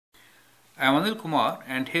I am Anil Kumar,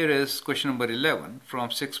 and here is question number 11 from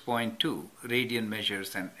 6.2 Radian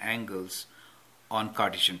measures and angles on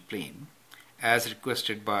Cartesian plane as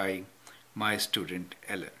requested by my student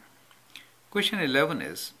Ellen. Question 11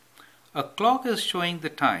 is, a clock is showing the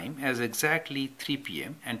time as exactly 3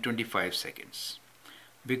 p.m. and 25 seconds.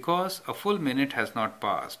 Because a full minute has not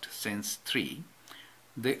passed since 3,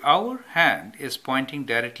 the hour hand is pointing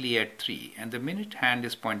directly at 3 and the minute hand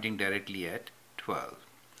is pointing directly at 12.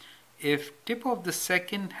 If tip of the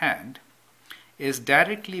second hand is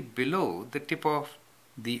directly below the tip of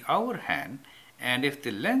the hour hand, and if the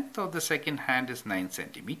length of the second hand is 9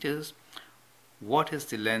 centimeters, what is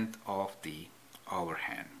the length of the hour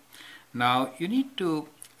hand? Now you need to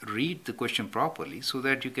read the question properly so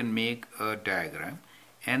that you can make a diagram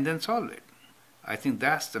and then solve it. I think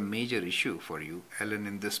that's the major issue for you, Ellen,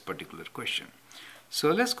 in this particular question. So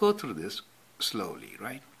let's go through this slowly,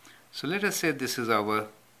 right? So let us say this is our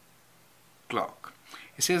clock.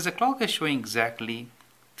 It says the clock is showing exactly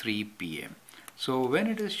 3 p.m. So when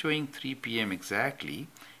it is showing 3 p.m. exactly,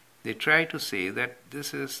 they try to say that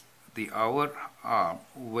this is the hour arm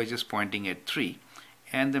which is pointing at 3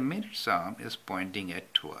 and the minutes arm is pointing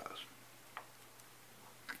at 12.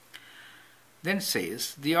 Then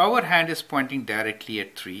says the hour hand is pointing directly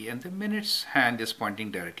at 3 and the minutes hand is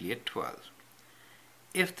pointing directly at 12.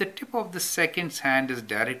 If the tip of the second's hand is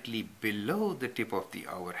directly below the tip of the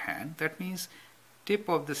hour hand, that means tip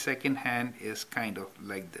of the second hand is kind of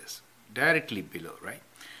like this, directly below, right?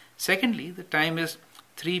 Secondly, the time is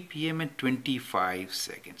 3 p.m. and 25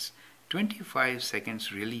 seconds. 25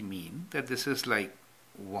 seconds really mean that this is like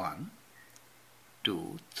 1,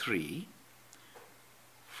 2, 3,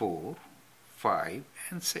 4, 5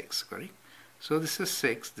 and 6, correct? So this is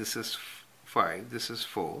 6, this is 5, this is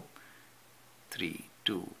 4, 3,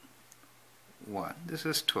 2, 1, this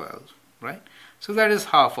is 12, right? So that is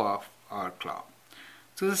half of our clock.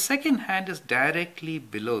 So the second hand is directly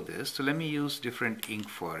below this, so let me use different ink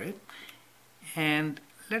for it, and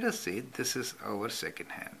let us say this is our second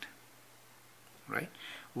hand, right?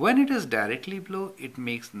 When it is directly below, it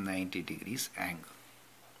makes 90 degrees angle,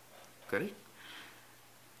 correct?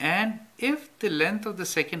 And if the length of the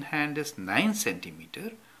second hand is 9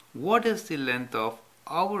 centimeter, what is the length of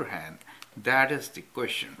our hand? That is the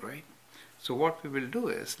question, right? So what we will do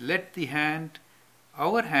is let the hand,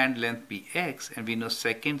 our hand length be x, and we know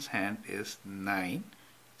second's hand is 9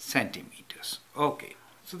 centimeters. Okay,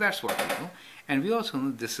 so that's what we know. And we also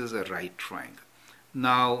know this is a right triangle.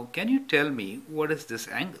 Now, can you tell me what is this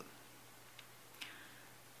angle?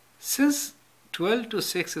 Since 12 to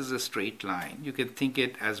 6 is a straight line, you can think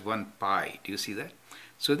it as 1 pi. Do you see that?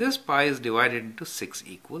 So this pi is divided into 6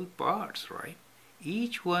 equal parts, right?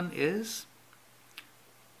 Each one is,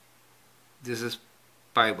 this is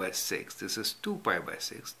pi by 6, this is 2 pi by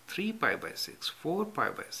 6, 3 pi by 6, 4 pi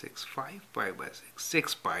by 6, 5 pi by 6,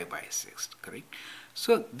 6 pi by 6, correct?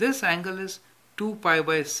 So this angle is 2 pi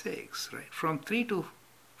by 6, right? From 3 to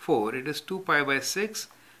 4, it is 2 pi by 6.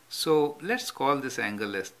 So let's call this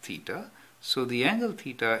angle as theta. So the angle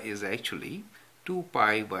theta is actually 2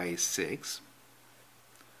 pi by 6,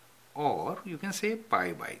 or you can say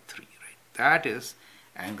pi by 3, right? That is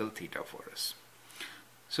angle theta for us.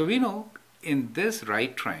 So we know in this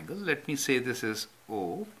right triangle, let me say this is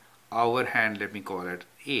O, our hand, let me call it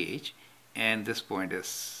H, and this point is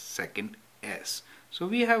second S. So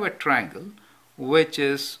we have a triangle which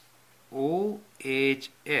is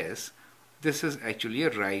OHS. This is actually a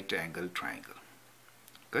right angle triangle,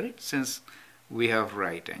 correct? Since we have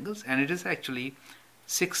right angles, and it is actually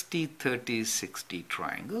 60, 30, 60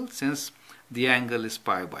 triangle since the angle is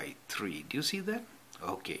pi by 3. Do you see that?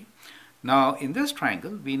 Okay. Now in this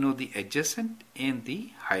triangle, we know the adjacent and the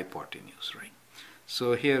hypotenuse, right?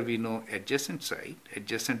 So here we know adjacent side.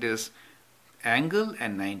 Adjacent is angle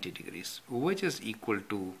and 90 degrees, which is equal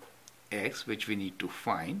to x, which we need to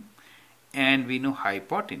find. And we know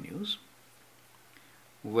hypotenuse,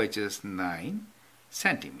 which is 9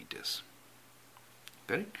 centimeters.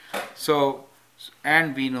 Correct? So,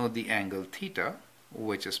 and we know the angle theta,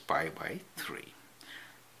 which is pi by 3.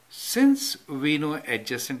 Since we know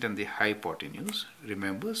adjacent and the hypotenuse,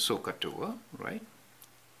 remember SOHCAHTOA, right?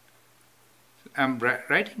 I'm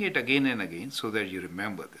writing it again and again so that you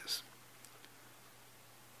remember this.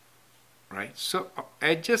 Right? So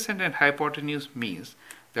adjacent and hypotenuse means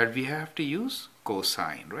that we have to use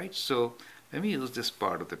cosine, right? So let me use this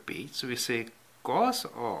part of the page. So we say cos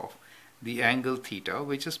of the angle theta,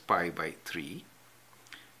 which is pi by 3,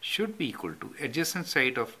 should be equal to adjacent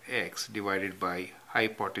side of x divided by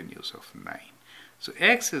hypotenuse of 9. So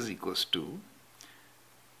x is equals to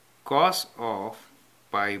cos of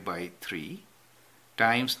pi by 3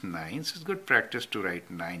 times 9. So it's good practice to write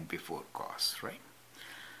 9 before cos, right?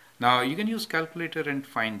 Now you can use calculator and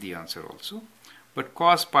find the answer also. But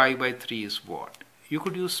cos pi by 3 is what? You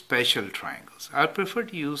could use special triangles. I prefer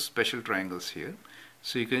to use special triangles here.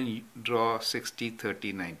 So you can draw 60,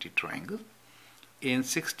 30, 90 triangle. In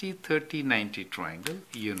 60, 30, 90 triangle,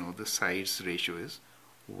 you know the sides ratio is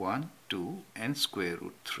 1, 2 and square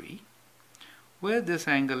root 3. Where this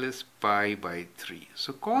angle is pi by 3.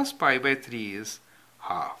 So cos pi by 3 is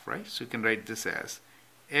half, right? So you can write this as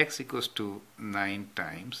x equals to 9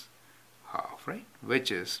 times half, right?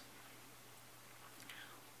 Which is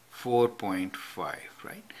 4.5,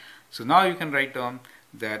 right? So now you can write down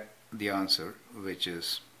that the answer, which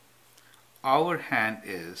is our hand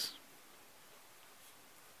is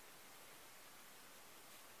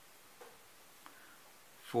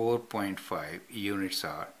 4.5 units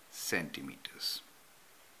are centimeters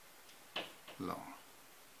long.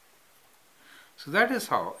 So that is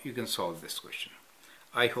how you can solve this question.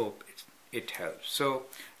 I hope it helps. So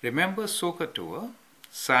remember SOHCAHTOA,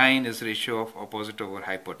 sine is ratio of opposite over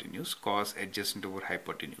hypotenuse, cos adjacent over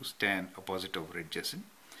hypotenuse, tan opposite over adjacent.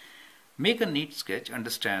 Make a neat sketch,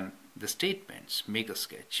 understand the statements, make a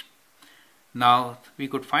sketch. Now we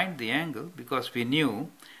could find the angle because we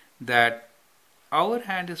knew that our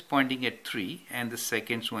hand is pointing at 3 and the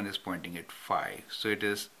second one is pointing at 5. So it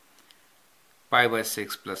is pi by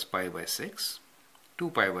 6 plus pi by 6, 2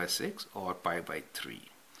 pi by 6 or pi by 3.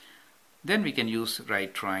 Then we can use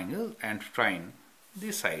right triangle and find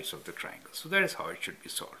the sides of the triangle. So that is how it should be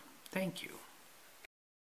solved. Thank you.